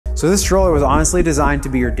So this stroller was honestly designed to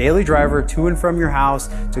be your daily driver to and from your house,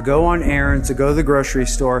 to go on errands, to go to the grocery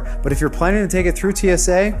store. But if you're planning to take it through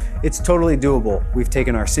TSA, it's totally doable. We've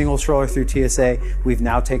taken our single stroller through TSA. We've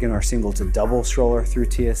now taken our single to double stroller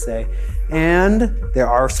through TSA. And there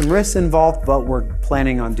are some risks involved, but we're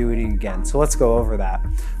planning on doing it again. So let's go over that.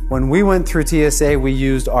 When we went through TSA, we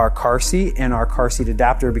used our car seat and our car seat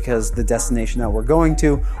adapter because the destination that we're going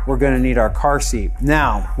to, we're gonna need our car seat.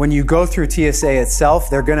 Now, when you go through TSA itself,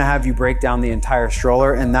 they're gonna have you break down the entire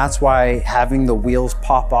stroller, and that's why having the wheels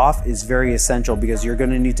pop off is very essential, because you're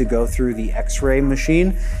gonna need to go through the X-ray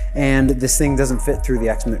machine, and this thing doesn't fit through the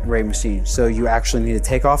X-ray machine. So you actually need to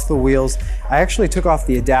take off the wheels. I actually took off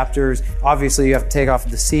the adapters. Obviously you have to take off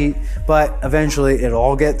the seat, but eventually it'll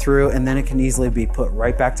all get through, and then it can easily be put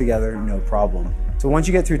right back together, no problem. So once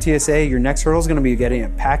you get through TSA, your next hurdle is going to be getting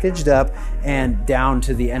it packaged up and down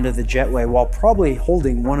to the end of the jetway while probably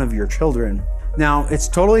holding one of your children. Now, it's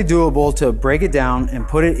totally doable to break it down and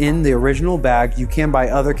put it in the original bag. You can buy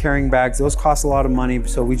other carrying bags. Those cost a lot of money,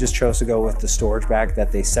 so we just chose to go with the storage bag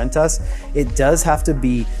that they sent us. It does have to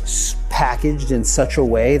be packaged in such a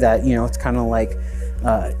way that, you know, it's kind of like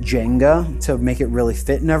Jenga to make it really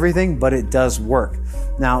fit and everything, but it does work.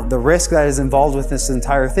 Now, the risk that is involved with this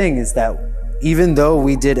entire thing is that even though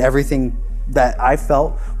we did everything that I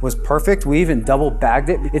felt was perfect, we even double bagged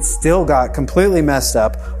it, it still got completely messed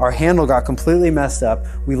up. Our handle got completely messed up.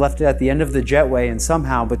 We left it at the end of the jetway, and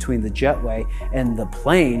somehow between the jetway and the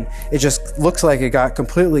plane, it just looks like it got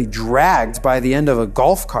completely dragged by the end of a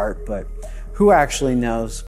golf cart, but who actually knows?